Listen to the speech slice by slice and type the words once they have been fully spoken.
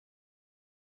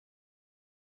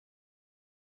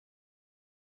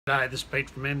G'day, this is Pete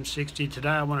from M60. Today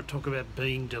I want to talk about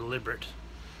being deliberate.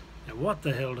 Now what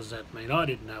the hell does that mean? I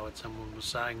didn't know what someone was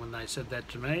saying when they said that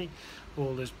to me.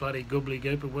 All this bloody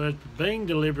gobbly-goop of words. But being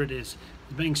deliberate is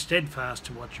being steadfast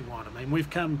to what you want. I mean, we've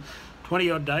come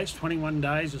 20 odd days, 21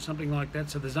 days or something like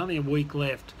that, so there's only a week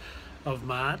left of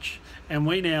March, and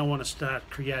we now want to start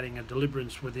creating a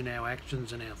deliberance within our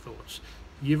actions and our thoughts.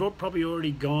 You've probably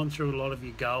already gone through a lot of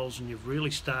your goals and you've really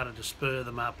started to spur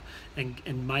them up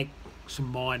and make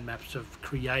some mind maps of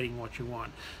creating what you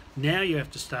want. Now you have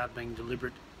to start being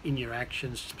deliberate in your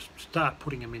actions, start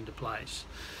putting them into place.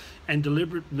 And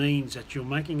deliberate means that you're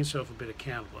making yourself a bit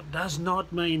accountable. It does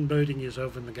not mean booting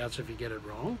yourself in the guts if you get it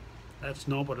wrong. That's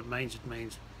not what it means. It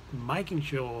means making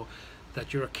sure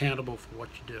that you're accountable for what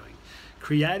you're doing.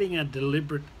 Creating a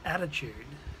deliberate attitude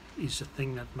is the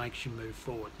thing that makes you move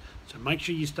forward. So make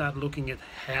sure you start looking at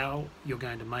how you're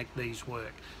going to make these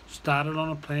work. Start it on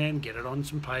a plan, get it on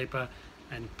some paper,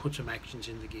 and put some actions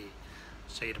into gear.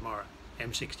 See you tomorrow.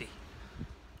 M60.